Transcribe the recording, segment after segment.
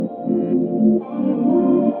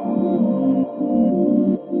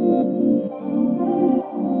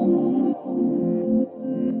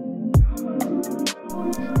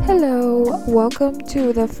Welcome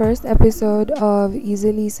to the first episode of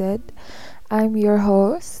Easily Said. I'm your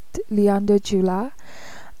host, Leander Chula,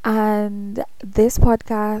 and this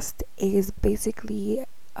podcast is basically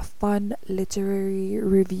a fun literary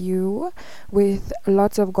review with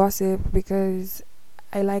lots of gossip because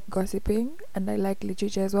I like gossiping and I like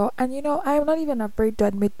literature as well. And I'm not even afraid to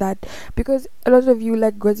admit that because a lot of you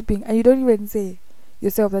like gossiping and you don't even say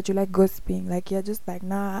yourself that you like gossiping. Like, you're just like,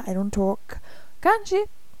 nah, I don't talk. Can't you?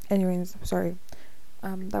 Anyways, sorry.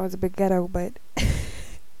 That was a bit ghetto, but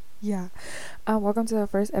yeah. Welcome to the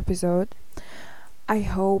first episode. I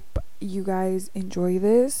hope you guys enjoy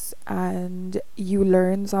this and you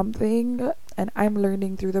learn something, and I'm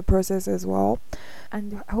learning through the process as well.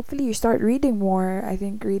 And hopefully you start reading more. I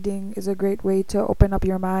think reading is a great way to open up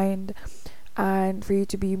your mind and for you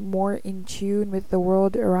to be more in tune with the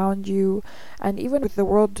world around you and even with the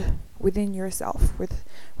world within yourself, with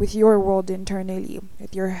your world internally,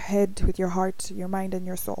 with your head, with your heart, your mind, and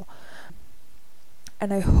your soul.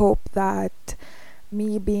 And I hope that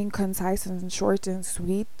me being concise and short and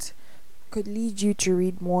sweet could lead you to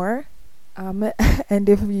read more. And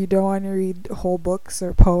if you don't want to read whole books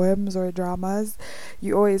or poems or dramas,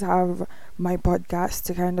 you always have my podcast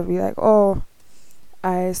to kind of be like, oh,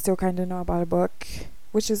 I still kind of know about a book,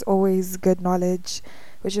 which is always good knowledge,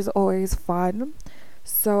 which is always fun.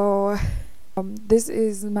 So this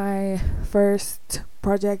is my first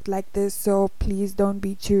project like this, so please don't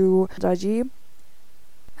be too judgy,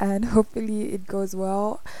 and hopefully it goes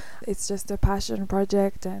well. It's just a passion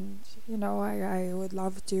project, and I would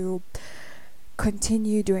love to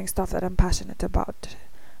continue doing stuff that I'm passionate about.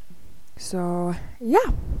 So yeah,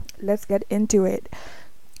 let's get into it.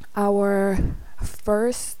 Our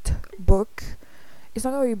first book, it's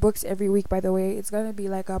not gonna be books every week, by the way. It's gonna be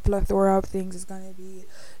like a plethora of things. It's gonna be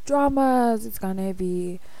dramas, it's gonna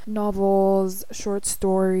be novels, short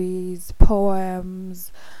stories,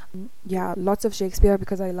 poems, lots of Shakespeare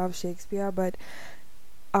because I love Shakespeare. But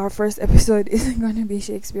our first episode isn't gonna be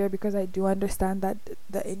Shakespeare because I do understand that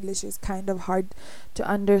the English is kind of hard to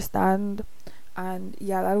understand, and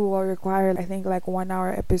that will require, I think, like 1 hour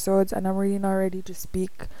episodes, and I'm really not ready to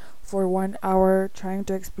speak for 1 hour trying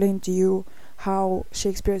to explain to you how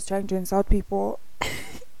Shakespeare is trying to insult people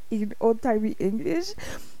in old-timey English.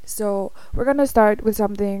 So we're gonna start with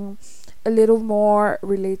something a little more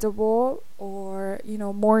relatable, or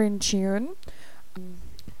more in tune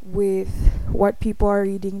with what people are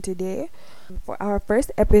reading today. For our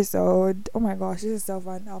first episode, oh my gosh, this is so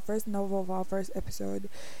fun. Our first novel of our first episode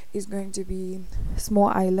is going to be Small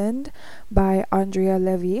Island by Andrea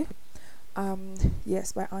Levy.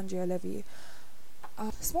 Yes, by Andrea Levy.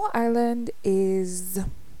 Small Island is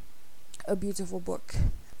a beautiful book.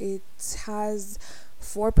 It has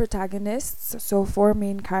 4 protagonists, so 4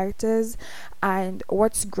 main characters, and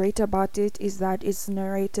what's great about it is that it's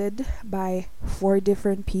narrated by 4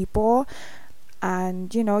 different people,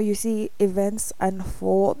 and you see events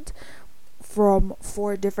unfold from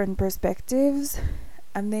 4 different perspectives,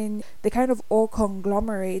 and then they kind of all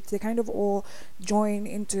conglomerate, they kind of all join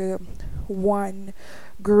into one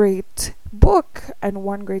great book and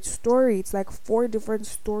one great story. It's like 4 different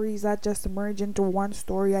stories that just merge into one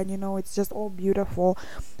story, and it's just all beautiful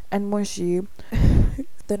and mushy.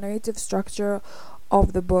 The narrative structure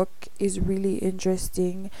of the book is really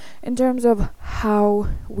interesting in terms of how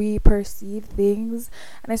we perceive things,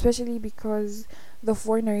 and especially because the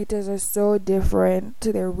 4 narrators are so different.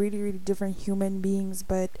 They're really, really different human beings,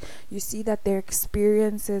 but you see that their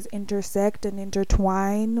experiences intersect and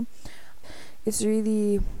intertwine. It's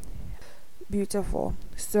really beautiful.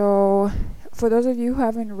 So for those of you who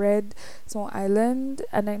haven't read Small Island,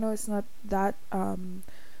 and I know it's not that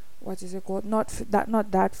what is it called, not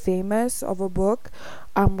that famous of a book,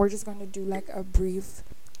 we're just going to do like a brief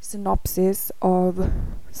synopsis of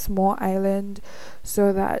Small Island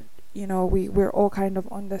so that we're all kind of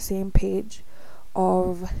on the same page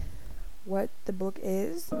of what the book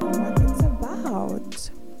is and what it's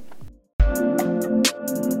about.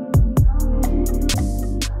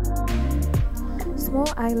 Small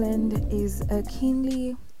Island is a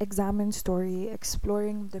keenly examined story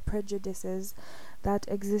exploring the prejudices that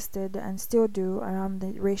existed and still do around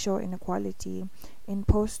the racial inequality in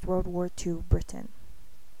post-World War II Britain.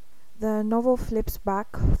 The novel flips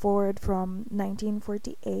back forward from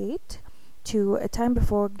 1948 to a time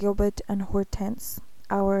before Gilbert and Hortense,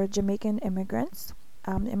 our Jamaican immigrants,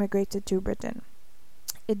 immigrated to Britain.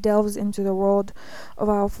 It delves into the world of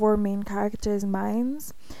our 4 main characters'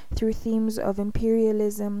 minds through themes of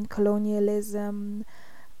imperialism, colonialism,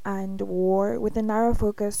 and war, with a narrow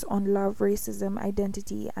focus on love, racism,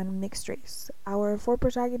 identity, and mixed race. Our four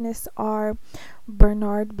protagonists are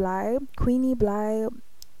Bernard Bly, Queenie Bly,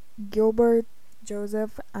 Gilbert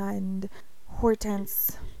Joseph, and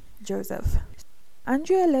Hortense Joseph.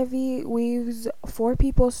 Andrea Levy weaves four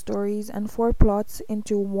people's stories and four plots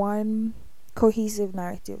into one cohesive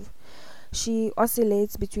narrative. She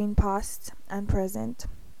oscillates between past and present.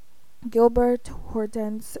 Gilbert,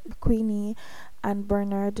 Hortense, Queenie, and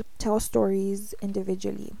Bernard tell stories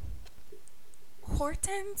individually.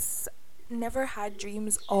 Hortense never had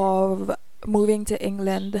dreams of moving to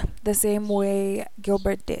England the same way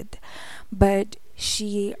Gilbert did, but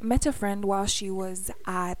she met a friend while she was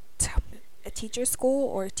at a teacher's school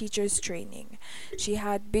or teacher's training. She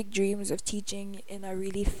had big dreams of teaching in a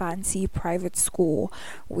really fancy private school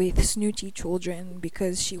with snooty children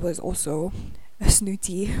because she was also a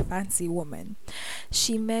snooty, fancy woman.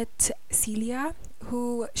 She met Celia,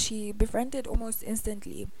 who she befriended almost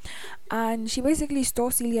instantly, and she basically stole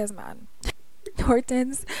Celia's man.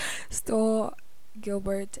 Hortense stole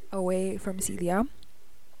Gilbert away from Celia,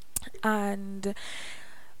 and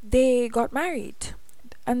they got married.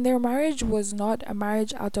 And their marriage was not a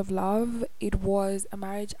marriage out of love, it was a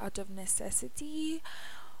marriage out of necessity,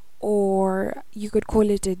 or you could call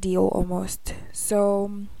it a deal almost.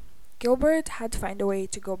 So Gilbert had to find a way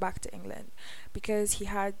to go back to England because he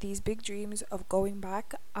had these big dreams of going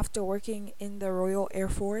back after working in the Royal Air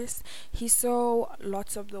Force. He saw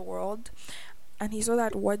lots of the world, and he saw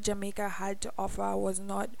that what Jamaica had to offer was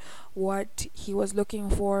not what he was looking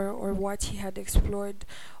for or what he had explored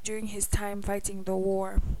during his time fighting the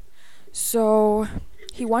war. So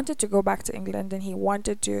he wanted to go back to England, and he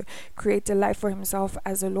wanted to create a life for himself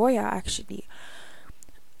as a lawyer, actually.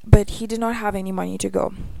 But he did not have any money to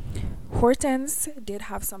go. Hortense did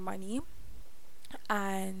have some money,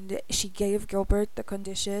 and she gave Gilbert the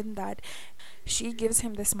condition that she gives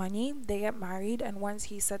him this money, they get married, and once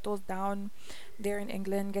he settles down there in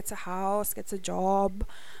England, gets a house, gets a job,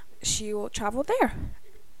 she will travel there.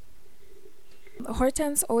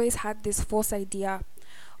 Hortense always had this false idea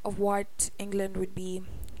of what England would be.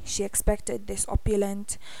 She expected this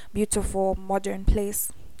opulent, beautiful, modern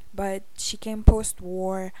place, but she came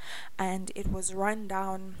post-war and it was run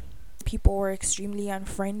down. People were extremely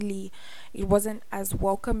unfriendly. It wasn't as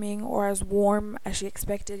welcoming or as warm as she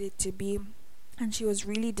expected it to be, and she was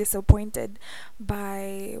really disappointed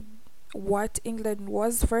by what England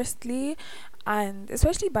was, firstly, and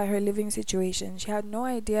especially by her living situation. She had no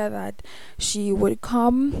idea that she would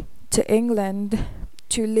come to England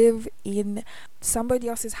to live in somebody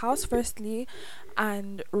else's house, firstly,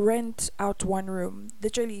 and rent out one room,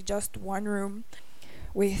 literally just one room,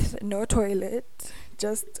 with no toilet,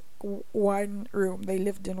 just one room. They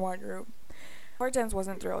lived in one room. Hortense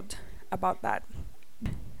wasn't thrilled about that.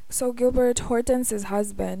 So Gilbert, Hortense's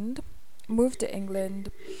husband, moved to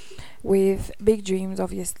England with big dreams,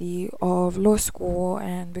 obviously, of law school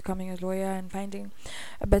and becoming a lawyer and finding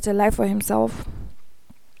a better life for himself.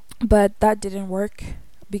 But that didn't work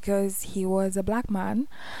because he was a black man,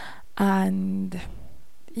 and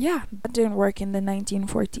yeah, that didn't work in the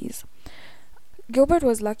 1940s. Gilbert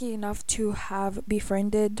was lucky enough to have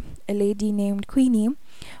befriended a lady named Queenie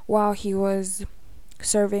while he was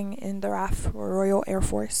serving in the RAF, or Royal Air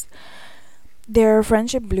Force. Their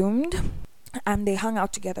friendship bloomed and they hung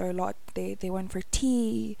out together a lot. They went for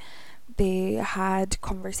tea, they had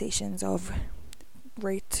conversations of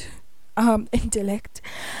great intellect,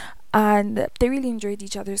 and they really enjoyed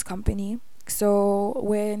each other's company. So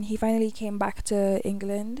when he finally came back to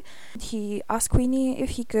England, he asked Queenie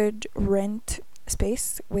if he could rent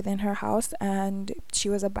space within her house, and she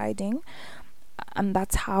was abiding, and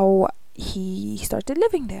that's how he started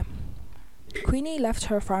living there. Queenie left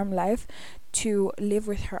her farm life to live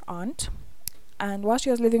with her aunt, and while she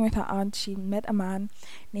was living with her aunt, she met a man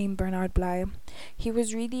named Bernard Bly. He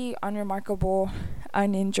was really unremarkable,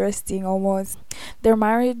 uninteresting almost. Their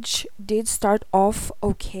marriage did start off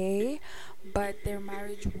okay, but their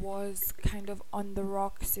marriage was kind of on the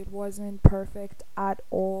rocks. It wasn't perfect at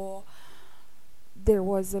all. There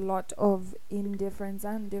was a lot of indifference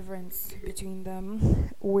and difference between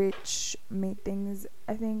them, which made things,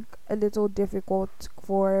 I think, a little difficult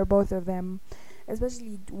for both of them,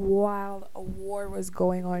 especially while a war was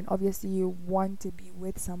going on. Obviously, you want to be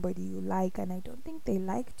with somebody you like, and I don't think they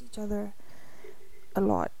liked each other a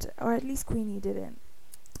lot, or at least Queenie didn't.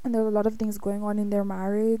 And there were a lot of things going on in their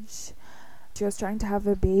marriage. She was trying to have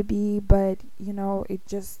a baby, but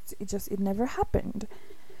it never happened.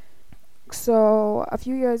 So a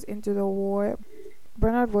few years into the war,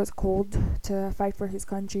 Bernard was called to fight for his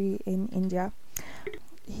country in India.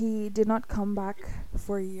 He did not come back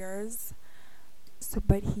for years,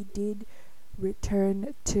 but he did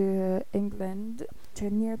return to England, to a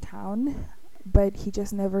near town, but he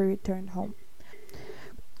just never returned home.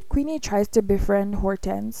 Queenie tries to befriend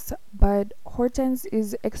Hortense, but Hortense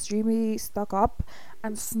is extremely stuck up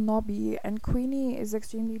and snobby, and Queenie is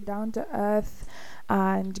extremely down to earth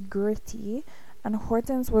and gritty. And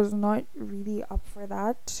Hortense was not really up for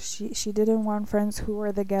that. She didn't want friends who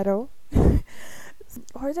were the ghetto.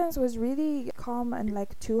 Hortense was really calm and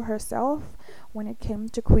like to herself when it came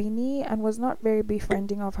to Queenie, and was not very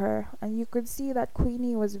befriending of her. And you could see that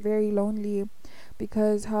Queenie was very lonely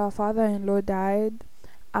because her father-in-law died,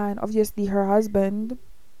 and obviously her husband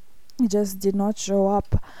just did not show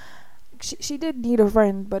up. She did need a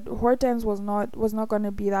friend, but Hortense was not going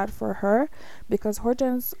to be that for her, because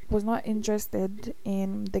Hortense was not interested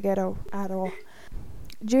in the ghetto at all.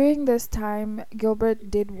 During this time,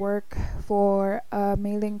 Gilbert did work for a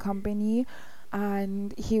mailing company,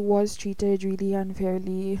 and he was treated really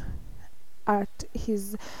unfairly at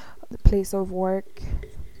his place of work.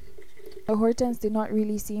 Hortense did not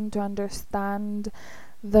really seem to understand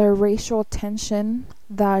the racial tension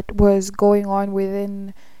that was going on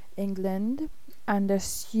within England, and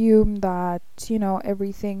assumed that,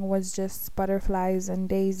 everything was just butterflies and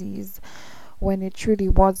daisies, when it truly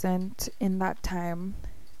wasn't in that time.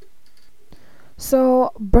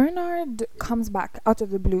 So Bernard comes back out of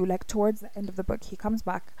the blue, like towards the end of the book. He comes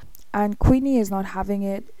back, and Queenie is not having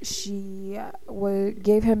it. She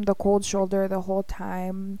gave him the cold shoulder the whole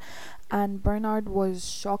time, and Bernard was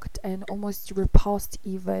shocked and almost repulsed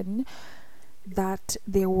even that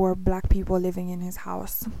there were black people living in his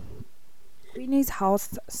house. Queenie's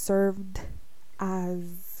house served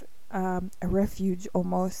as a refuge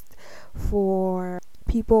almost for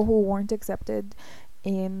people who weren't accepted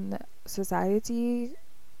in society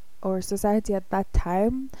at that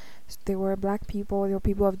time. There were black people, there were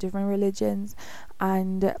people of different religions,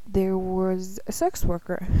 and there was a sex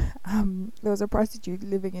worker. There was a prostitute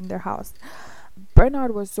living in their house.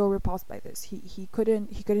 Bernard was so repulsed by this. He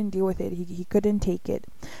couldn't deal with it. He couldn't take it.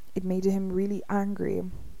 It made him really angry.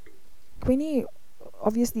 Queenie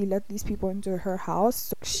obviously let these people into her house.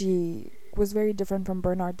 So she was very different from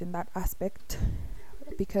Bernard in that aspect,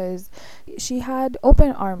 because she had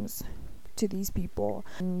open arms to these people,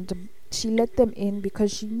 and she let them in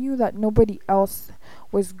because she knew that nobody else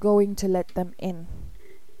was going to let them in.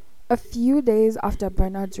 A few days after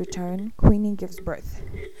Bernard's return, Queenie gives birth.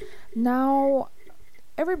 Now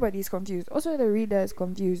everybody's confused. Also the reader is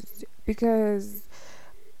confused, because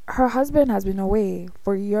her husband has been away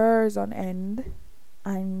for years on end,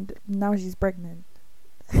 and now she's pregnant.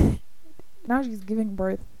 Now she's giving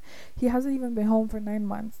birth. He hasn't even been home for 9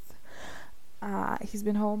 months. He's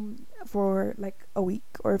been home for like a week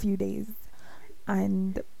or a few days,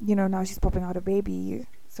 and now she's popping out a baby.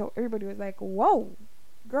 So everybody was like, whoa,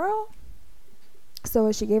 girl.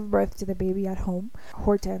 So she gave birth to the baby at home.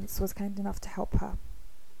 Hortense was kind enough to help her.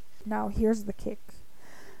 Now here's the kick.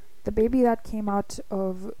 The baby that came out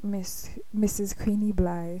of Mrs. Queenie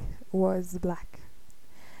Bly was black.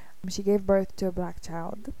 She gave birth to a black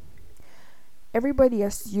child. Everybody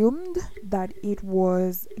assumed that it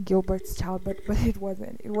was Gilbert's child, but it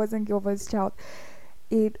wasn't. It wasn't Gilbert's child.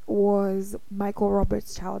 It was Michael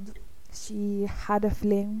Roberts' child. She had a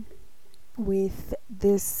fling with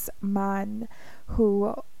this man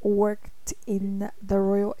who worked in the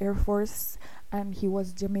Royal Air Force, and he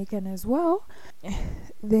was Jamaican as well.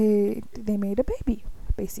 They made a baby.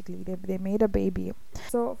 Basically, they made a baby.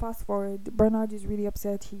 So fast forward, Bernard is really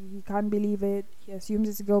upset. He can't believe it. He assumes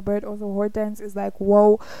it's Gilbert. Also, Hortense is like,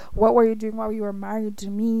 whoa, what were you doing while you were married to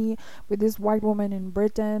me with this white woman in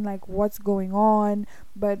Britain? Like, what's going on?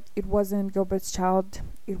 But it wasn't Gilbert's child.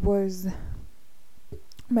 It was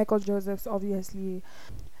Michael Joseph's, obviously.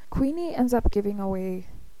 Queenie ends up giving away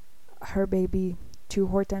her baby to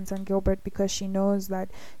Hortense and Gilbert because she knows that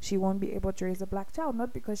she won't be able to raise a black child,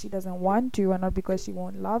 not because she doesn't want to, and not because she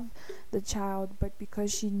won't love the child, but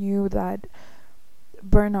because she knew that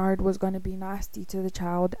Bernard was going to be nasty to the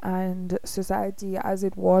child, and society as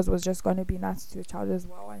it was just going to be nasty to the child as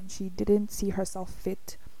well, and she didn't see herself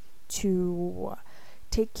fit to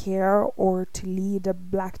take care or to lead a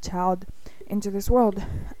black child into this world.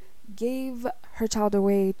 Gave her child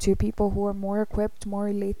away to people who are more equipped, more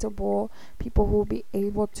relatable, people who will be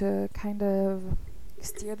able to kind of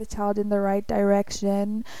steer the child in the right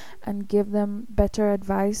direction and give them better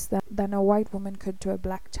advice than a white woman could to a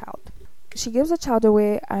black child. She gives the child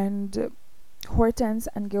away, and Hortense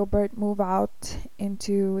and Gilbert move out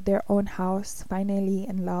into their own house, finally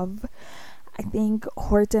in love. I think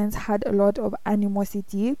Hortense had a lot of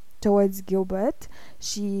animosity towards Gilbert.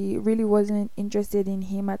 She really wasn't interested in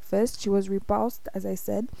him at first. She was repulsed, as I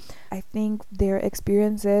said. I think their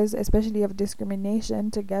experiences, especially of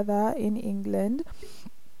discrimination together in England,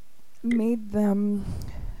 made them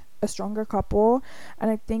a stronger couple,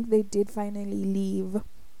 and I think they did finally leave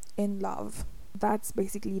in love. That's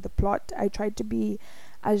basically the plot. I tried to be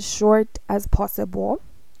as short as possible.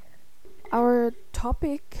 Our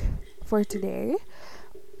topic for today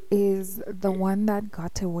is the one that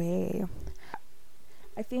got away.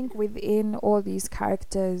 I think within all these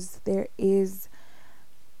characters there is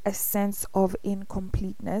a sense of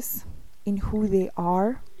incompleteness in who they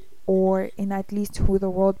are, or in at least who the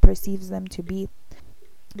world perceives them to be.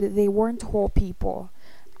 They weren't whole people,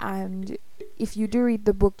 and if you do read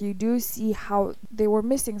the book, you do see how they were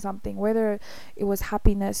missing something, whether it was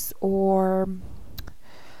happiness or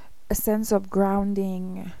a sense of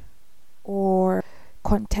grounding or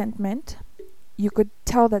contentment. You could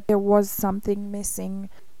tell that there was something missing.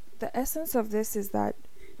 The essence of this is that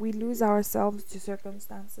we lose ourselves to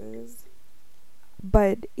circumstances,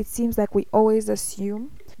 but it seems like we always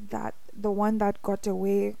assume that the one that got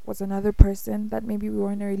away was another person that maybe we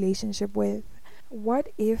were in a relationship with. What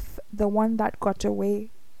if the one that got away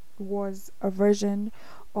was a version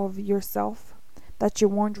of yourself that you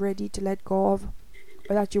weren't ready to let go of,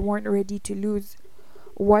 or that you weren't ready to lose?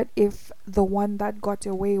 What if the one that got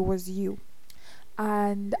away was you?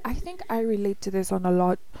 And I think I relate to this on a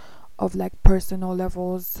lot of like personal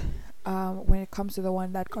levels when it comes to the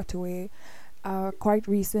one that got away. Quite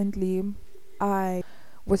recently, I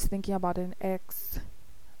was thinking about an ex,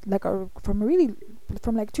 from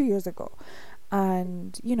like 2 years ago,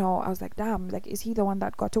 and I was like, damn, like, is he the one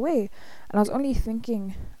that got away? And I was only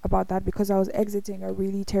thinking about that because I was exiting a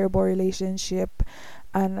really terrible relationship,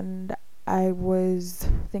 and I was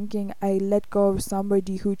thinking I let go of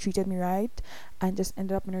somebody who treated me right and just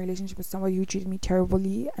ended up in a relationship with somebody who treated me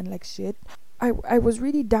terribly and like shit. I was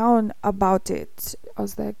really down about it. I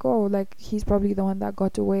was like, oh, like, he's probably the one that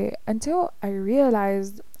got away, until I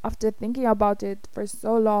realized, after thinking about it for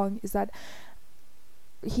so long, is that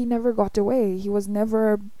he never got away. He was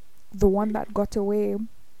never the one that got away.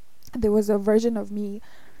 There was a version of me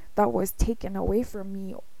that was taken away from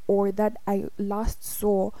me, or that I last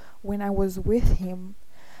saw when I was with him,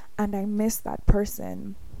 and I missed that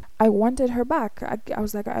person. I wanted her back. I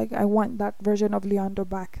was like, I want that version of Leandro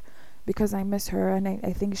back, because I miss her, and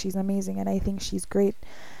I think she's amazing, and I think she's great.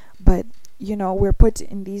 But we're put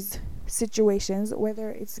in these situations, whether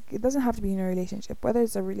it doesn't have to be in a relationship, whether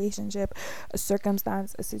it's a relationship, a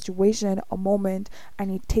circumstance, a situation, a moment, and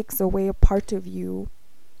it takes away a part of you,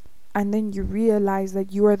 and then you realize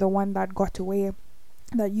that you are the one that got away,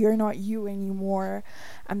 that you're not you anymore,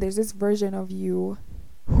 and there's this version of you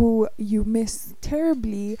who you miss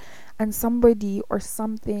terribly, and somebody or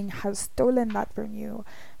something has stolen that from you,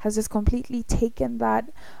 has just completely taken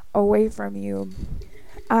that away from you.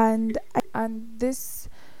 And this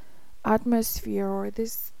atmosphere, or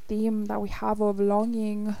this theme that we have of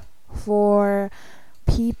longing for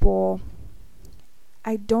people,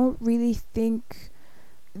 I don't really think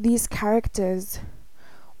these characters,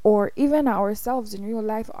 or even ourselves in real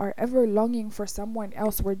life, are ever longing for someone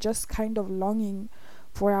else. We're just kind of longing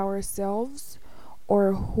for ourselves,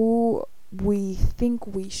 or who we think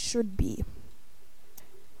we should be.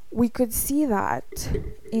 We could see that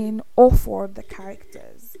in all four of the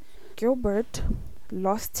characters. Gilbert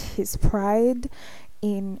lost his pride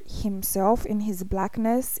in himself, in his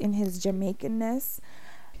blackness, in his Jamaicanness,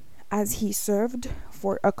 as he served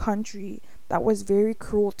for a country that was very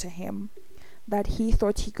cruel to him, that he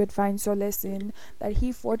thought he could find solace in, that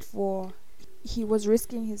he fought for, he was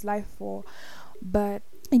risking his life for, but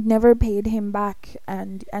it never paid him back,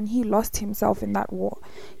 and he lost himself in that war.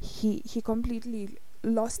 He completely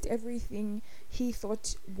lost everything he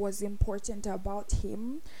thought was important about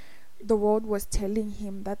him. The world was telling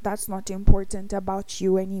him that that's not important about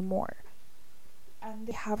you anymore. And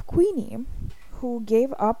they have Queenie, who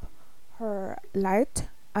gave up her light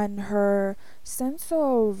and her sense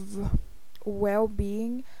of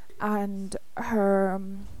well-being and her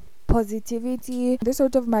positivity, this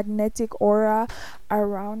sort of magnetic aura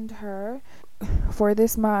around her, for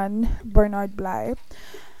this man, Bernard Bly,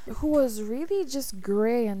 who was really just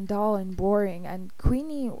grey and dull and boring, and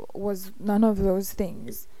Queenie was none of those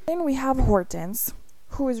things. Then we have Hortense,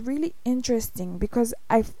 who is really interesting, because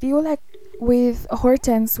I feel like with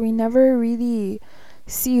Hortense we never really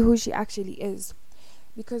see who she actually is,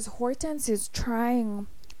 because Hortense is trying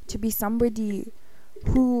to be somebody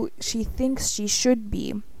who she thinks she should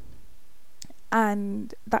be,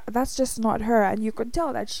 and that's just not her. And you could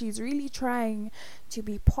tell that she's really trying to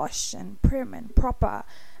be posh and prim and proper,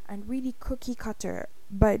 and really cookie cutter,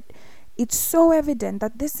 but it's so evident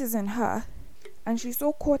that this isn't her. And she's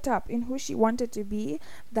so caught up in who she wanted to be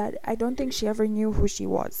that I don't think she ever knew who she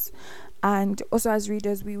was. And also, as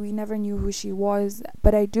readers, we never knew who she was.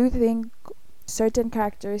 But I do think certain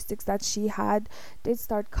characteristics that she had did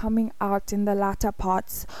start coming out in the latter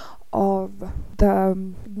parts of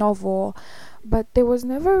the novel. But there was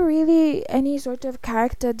never really any sort of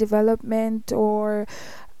character development or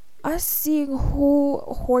us seeing who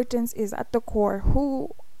Hortense is at the core.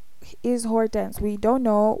 Who is Hortense? We don't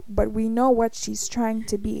know, but we know what she's trying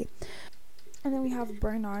to be. And then we have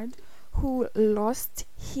Bernard, who lost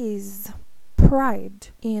his pride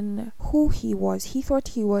in who he was. He thought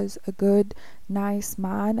he was a good, nice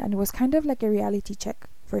man, and it was kind of like a reality check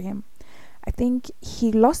for him. I think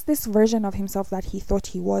he lost this version of himself that he thought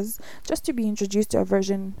he was, just to be introduced to a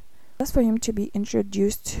version, just for him to be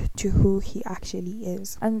introduced to who he actually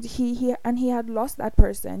is. And he had lost that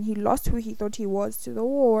person. He lost who he thought he was to the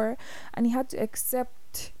war, and he had to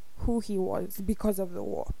accept who he was because of the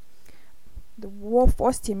war. The war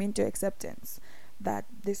forced him into acceptance that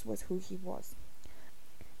this was who he was.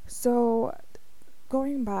 So,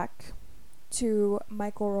 going back to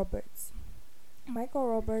Michael Roberts. Michael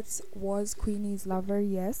Roberts was Queenie's lover,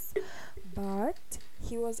 yes, but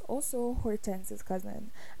he was also Hortense's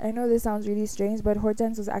cousin. I know this sounds really strange, but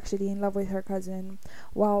Hortense was actually in love with her cousin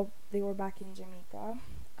while they were back in Jamaica.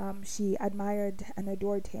 She admired and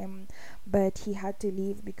adored him, but he had to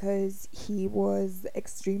leave because he was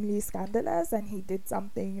extremely scandalous and he did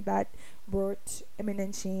something that brought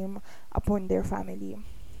imminent shame upon their family.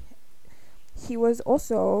 He was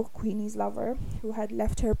also Queenie's lover, who had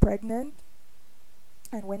left her pregnant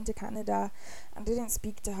and went to Canada and didn't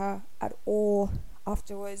speak to her at all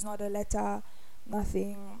afterwards. Not a letter,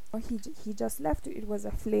 nothing. He just left. It was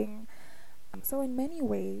a fling. So in many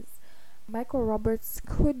ways, Michael Roberts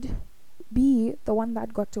could be the one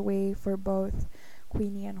that got away for both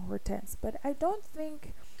Queenie and Hortense, but I don't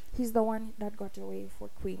think he's the one that got away for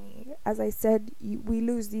Queenie. As I said, we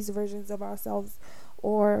lose these versions of ourselves,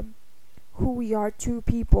 or who we are to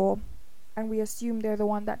people, and we assume they're the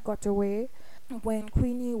one that got away. When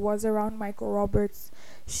Queenie was around Michael Roberts,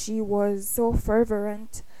 she was so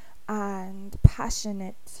fervent and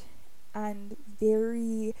passionate and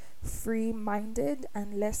very free-minded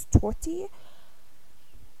and less taughty.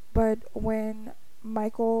 But when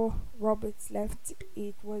Michael Roberts left,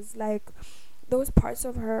 it was like those parts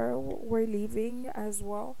of her were leaving as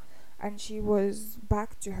well, and she was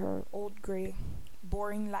back to her old grey,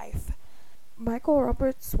 boring life. Michael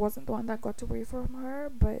Roberts wasn't the one that got away from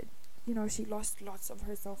her, but she lost lots of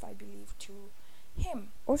herself, I believe, to him.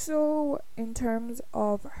 Also, in terms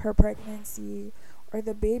of her pregnancy, or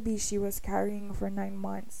the baby she was carrying for 9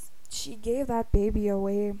 months, she gave that baby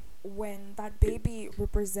away when that baby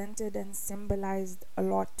represented and symbolized a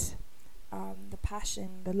lot. The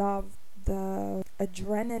passion, the love, the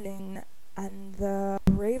adrenaline, and the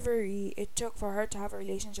bravery it took for her to have a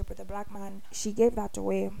relationship with a black man. She gave that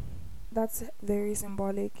away. That's very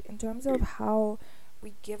symbolic in terms of how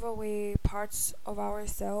we give away parts of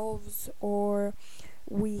ourselves, or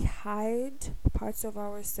we hide parts of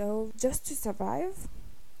ourselves just to survive,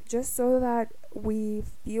 just so that we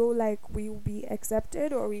feel like we will be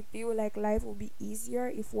accepted, or we feel like life will be easier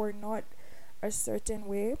if we're not a certain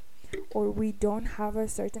way, or we don't have a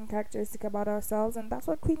certain characteristic about ourselves. And that's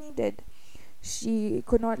what Queenie did. She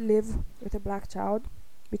could not live with a black child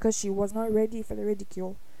because she was not ready for the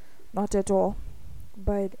ridicule, not at all.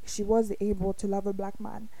 But she was able to love a black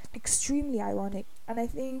man. Extremely ironic. And I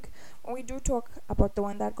think when we do talk about the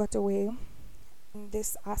one that got away in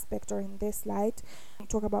this aspect, or in this light, and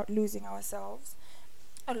talk about losing ourselves,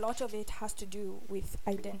 a lot of it has to do with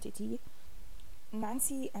identity.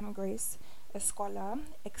 Nancy M. Grace, a scholar,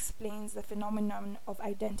 explains the phenomenon of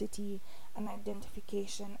identity and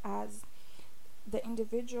identification as the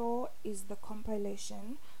individual is the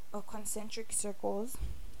compilation of concentric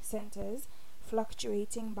centers,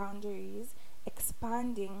 fluctuating boundaries,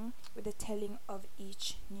 expanding with the telling of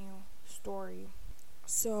each new story.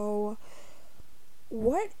 So,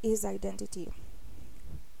 what is identity?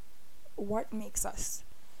 What makes us?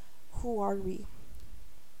 Who are we?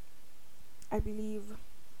 I believe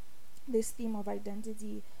this theme of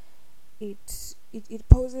identity, it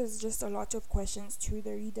poses just a lot of questions to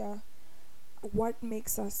the reader. What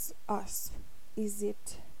makes us us? Is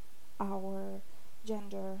it our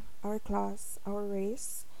gender, our class, our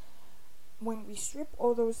race? When we strip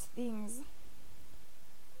all those things,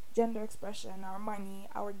 gender expression, our money,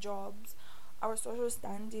 our jobs, our social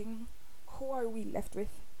standing, who are we left with?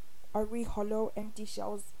 Are we hollow, empty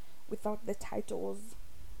shells without the titles,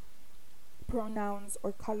 pronouns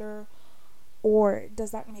or color, or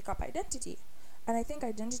does that make up identity? And I think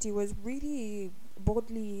identity was really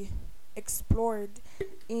boldly explored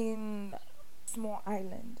in Small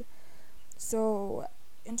Island. So,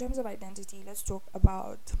 in terms of identity, let's talk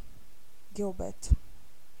about Gilbert.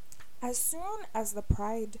 As soon as the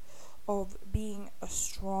pride of being a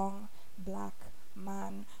strong black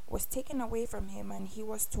man was taken away from him and he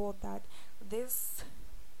was told that this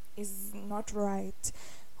is not right,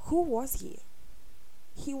 who was he?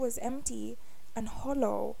 He was empty and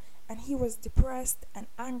hollow, and he was depressed and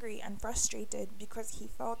angry and frustrated because he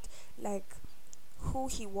felt like who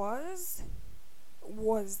he was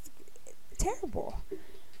terrible.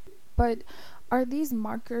 But are these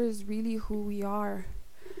markers really who we are?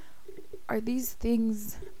 Are these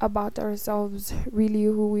things about ourselves really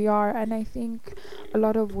who we are? And I think a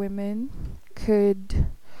lot of women could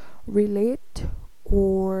relate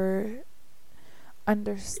or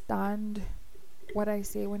understand what I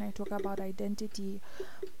say when I talk about identity.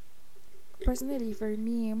 Personally, for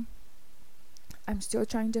me, I'm still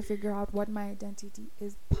trying to figure out what my identity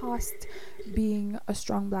is past being a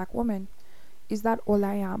strong black woman. Is that all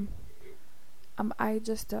I am? Am I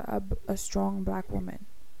just a strong black woman?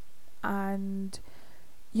 And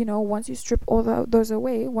once you strip all those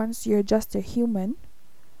away, once you're just a human,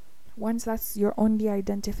 once that's your only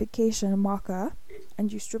identification marker,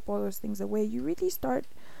 and you strip all those things away, you really start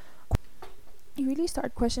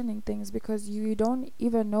questioning things, because you don't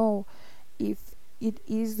even know if it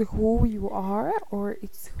is who you are or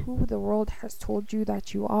it's who the world has told you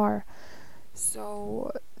that you are.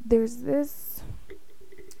 So there's this,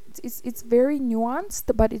 it's very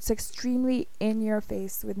nuanced, but it's extremely in your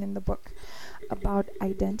face within the book about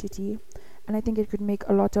identity. And I think it could make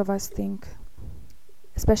a lot of us think,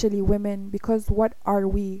 especially women, because what are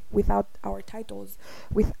we without our titles,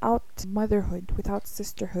 without motherhood, without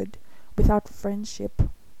sisterhood, without friendship?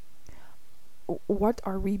 What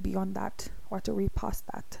are we beyond that? What are we past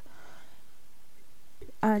that?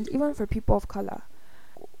 And even for people of color,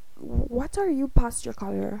 what are you past your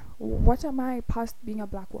color? What am I past being a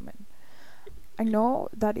black woman? I know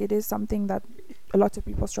that it is something that a lot of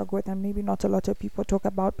people struggle with, and maybe not a lot of people talk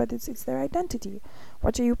about, but it's their identity.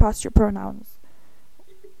 What are you past your pronouns?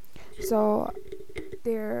 So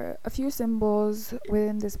there are a few symbols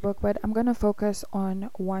within this book, but I'm going to focus on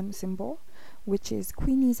one symbol, which is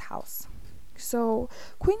Queenie's house. So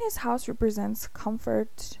Queenie's house represents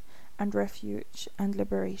comfort and refuge and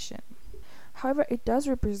liberation. However, it does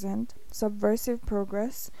represent subversive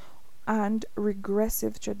progress and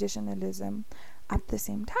regressive traditionalism at the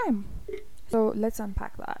same time. So let's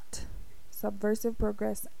unpack that. Subversive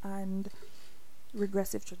progress and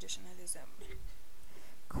regressive traditionalism.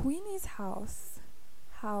 Queenie's house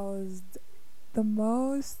housed the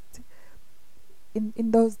most,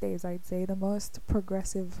 in those days, I'd say, the most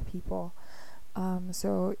progressive people.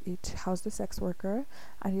 So it housed a sex worker,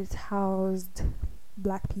 and it housed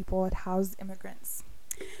black people, it housed immigrants.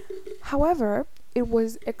 However, it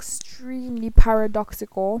was extremely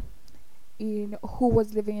paradoxical in who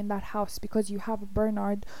was living in that house, because you have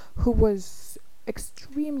Bernard, who was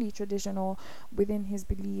extremely traditional within his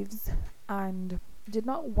beliefs and did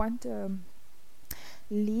not want to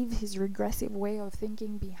leave his regressive way of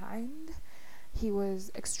thinking behind. He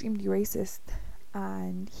was extremely racist,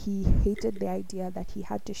 and he hated the idea that he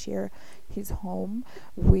had to share his home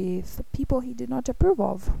with people he did not approve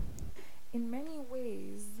of. In many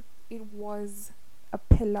ways, it was a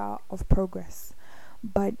pillar of progress,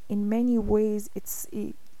 but in many ways,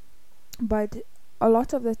 but a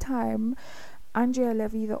lot of the time, Andrea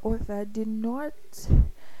Levy, the author, did not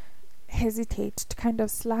hesitate to kind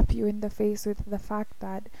of slap you in the face with the fact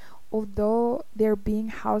that although they're being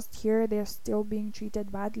housed here, they're still being treated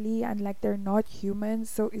badly and like they're not human.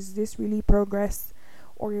 So is this really progress,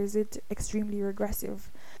 or is it extremely regressive?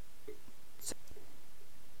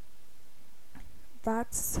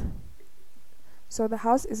 So the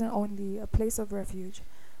house isn't only a place of refuge,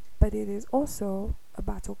 but it is also a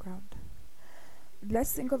battleground.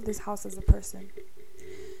 Let's think of this house as a person,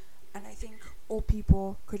 and I think all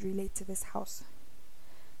people could relate to this house,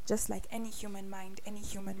 just like any human mind, any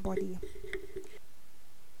human body.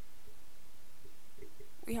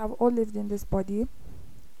 We have all lived in this body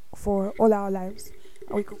for all our lives,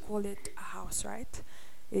 and we could call it a house, right?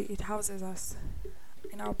 It houses us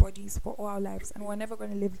in our bodies for all our lives, and we're never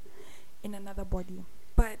going to live in another body.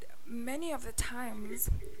 But many of the times,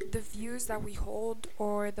 the views that we hold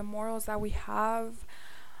or the morals that we have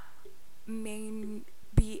may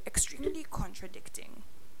be extremely contradicting.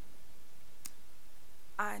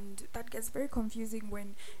 And that gets very confusing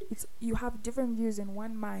when you have different views in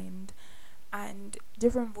one mind, and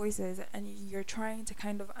different voices, and you're trying to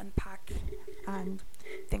kind of unpack and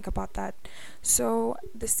think about that. So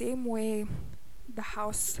the same way the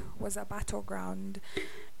house was a battleground,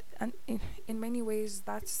 and in many ways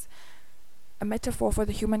that's a metaphor for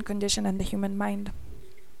the human condition and the human mind.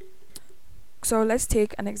 So let's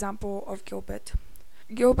take an example of Gilbert.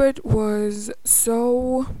 Gilbert was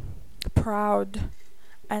so proud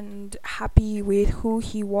and happy with who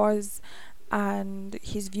he was and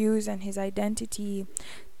his views and his identity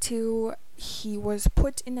till he was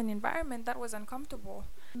put in an environment that was uncomfortable.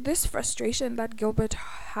 This frustration that Gilbert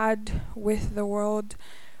had with the world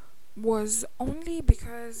was only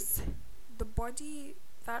because the body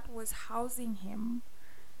that was housing him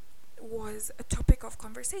was a topic of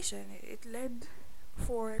conversation. It led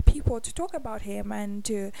for people to talk about him and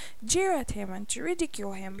to jeer at him and to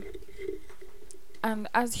ridicule him. And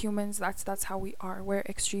as humans, that's how we are. We're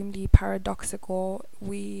extremely paradoxical.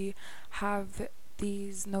 We have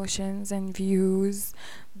these notions and views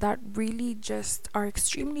that really just are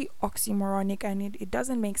extremely oxymoronic, and it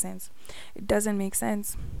doesn't make sense. It doesn't make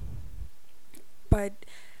sense. But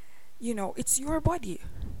it's your body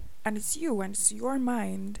and it's you and it's your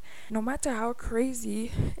mind. No matter how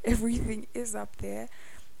crazy everything is up there,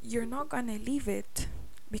 you're not gonna leave it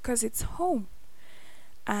because it's home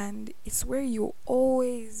and it's where you'll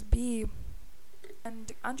always be.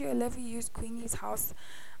 And Andrea Levy used Queenie's house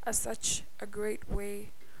as such a great way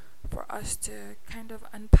for us to kind of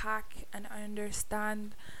unpack and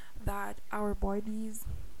understand that our bodies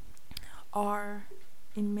are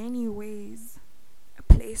in many ways a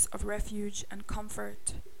place of refuge and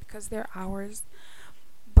comfort because they're ours,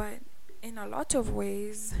 but in a lot of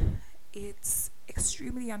ways it's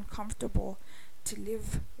extremely uncomfortable to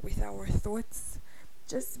live with our thoughts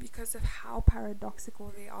just because of how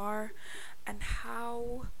paradoxical they are and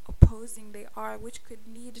how opposing they are, which could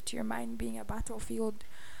lead to your mind being a battlefield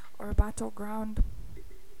or a battleground.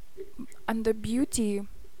 And the beauty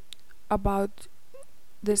about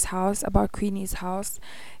this house, about Queenie's house,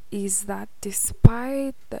 is that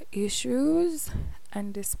despite the issues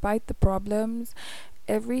and despite the problems,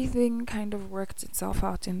 everything kind of worked itself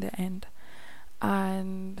out in the end.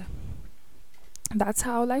 And that's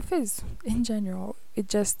how life is in general. It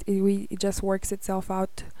just works itself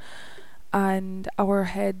out, and our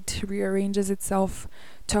head rearranges itself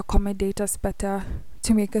to accommodate us better,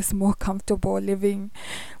 to make us more comfortable living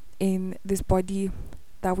in this body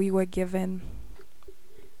that we were given.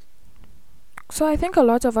 So I think a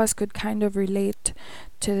lot of us could kind of relate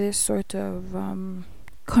to this sort of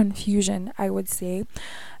confusion, I would say,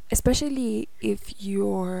 especially if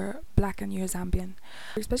you're black and you're Zambian,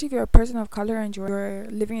 especially if you're a person of color and you're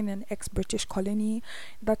living in an ex-British colony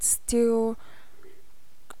that still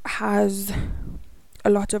has a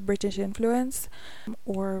lot of British influence,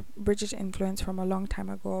 or British influence from a long time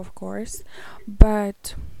ago, of course.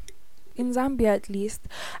 But in Zambia, at least,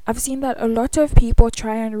 I've seen that a lot of people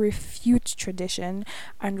try and refute tradition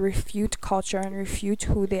and refute culture and refute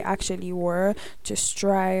who they actually were to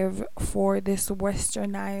strive for this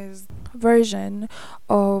westernized version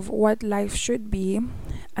of what life should be,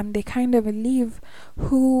 and they kind of leave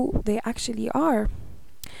who they actually are.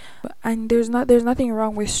 And there's nothing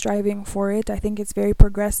wrong with striving for it. I think it's very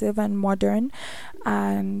progressive and modern,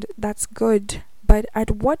 and that's good. But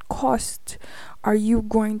at what cost are you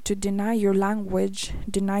going to deny your language,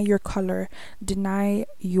 deny your color, deny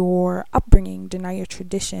your upbringing, deny your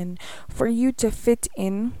tradition for you to fit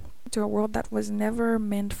in to a world that was never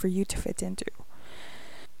meant for you to fit into?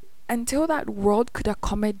 Until that world could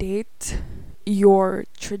accommodate your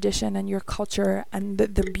tradition and your culture and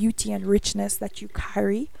the beauty and richness that you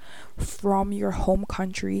carry from your home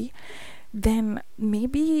country, then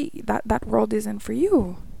maybe that world isn't for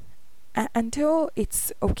you. Until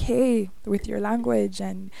it's okay with your language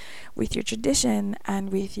and with your tradition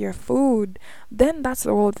and with your food, then that's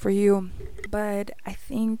the world for you. But I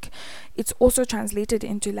think it's also translated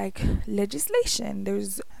into like legislation.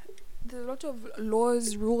 There's a lot of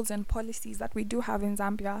laws, rules and policies that we do have in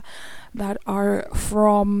Zambia that are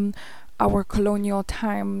from our colonial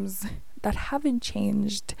times that haven't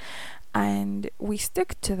changed, and we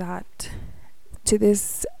stick to that, to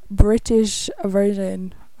this British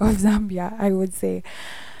version of Zambia, I would say.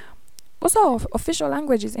 Also, official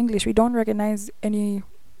language is English. We don't recognize any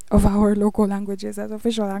of our local languages as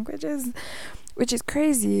official languages, which is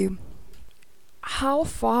crazy. How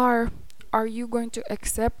far are you going to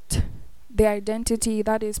accept the identity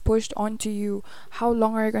that is pushed onto you? How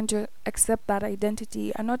long are you going to accept that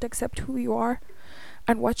identity and not accept who you are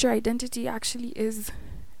and what your identity actually is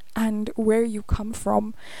and where you come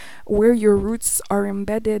from, where your roots are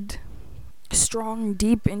embedded? strong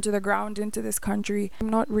deep into the ground into this country. I'm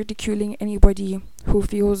not ridiculing anybody who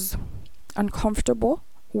feels uncomfortable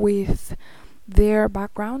with their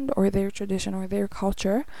background or their tradition or their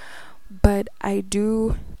culture, but I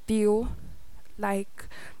do feel like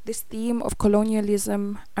this theme of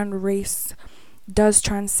colonialism and race does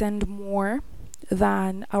transcend more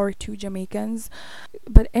than our two Jamaicans.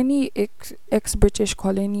 But any ex-British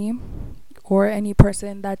colony or any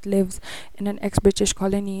person that lives in an ex-British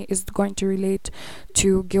colony is going to relate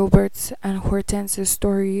to Gilbert's and Hortense's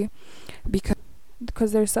story,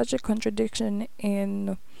 because there's such a contradiction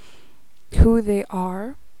in who they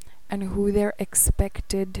are and who they're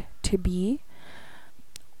expected to be,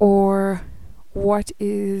 or what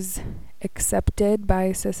is accepted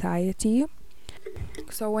by society.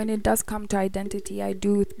 So when it does come to identity, I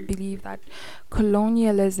do believe that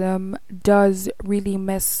colonialism does really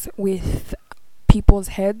mess with people's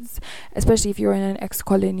heads, especially if you're in an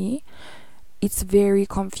ex-colony. It's very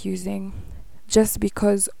confusing just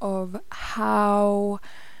because of how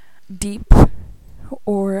deep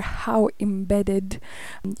or how embedded,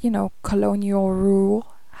 colonial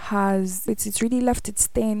rule has. It's really left its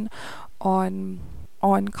stain on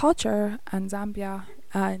culture and Zambia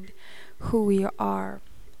and who we are.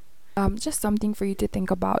 Just something for you to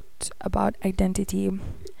think about identity.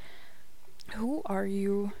 Who are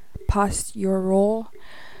you past your role,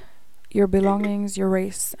 your belongings, your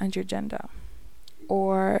race, and your gender?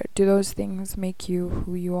 Or do those things make you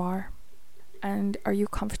who you are? And are you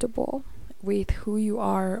comfortable with who you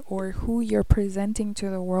are, or who you're presenting to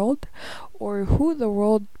the world, or who the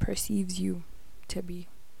world perceives you to be?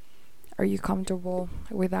 Are you comfortable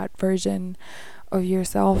with that version of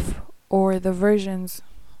yourself, or the versions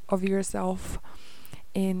of yourself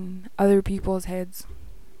in other people's heads?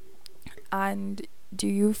 And do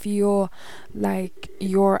you feel like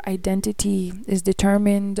your identity is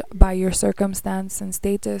determined by your circumstance and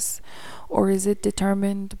status, or is it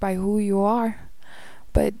determined by who you are?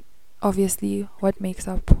 But obviously, what makes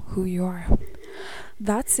up who you are?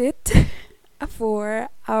 That's it for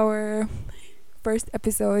our first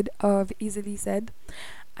episode of Easily Said.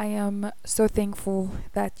 I am so thankful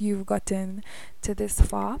that you've gotten to this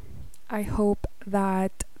far. I hope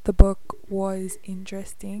that the book was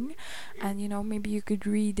interesting, and maybe you could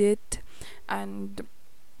read it and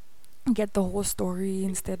get the whole story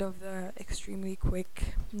instead of the extremely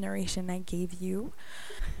quick narration I gave you.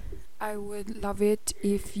 I would love it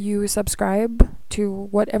if you subscribe to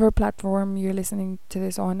whatever platform you're listening to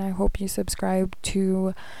this on. I hope you subscribe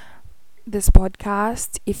to this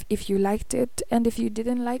podcast if you liked it, and if you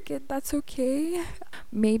didn't like it, that's okay.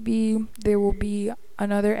 Maybe there will be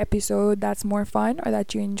another episode that's more fun or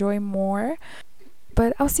that you enjoy more.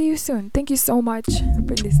 But I'll see you soon. Thank you so much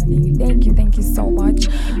for listening. Thank you so much.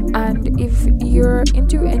 And if you're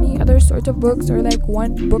into any other sort of books, or like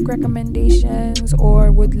want book recommendations,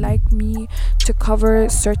 or would like me to cover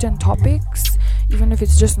certain topics, even if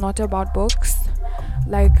it's just not about books,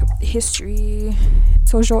 like history,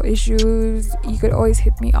 social issues, you could always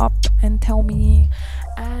hit me up and tell me,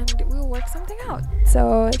 and we'll work something out.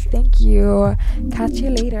 So thank you. Catch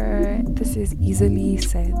you later. This is Easily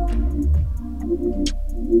Said.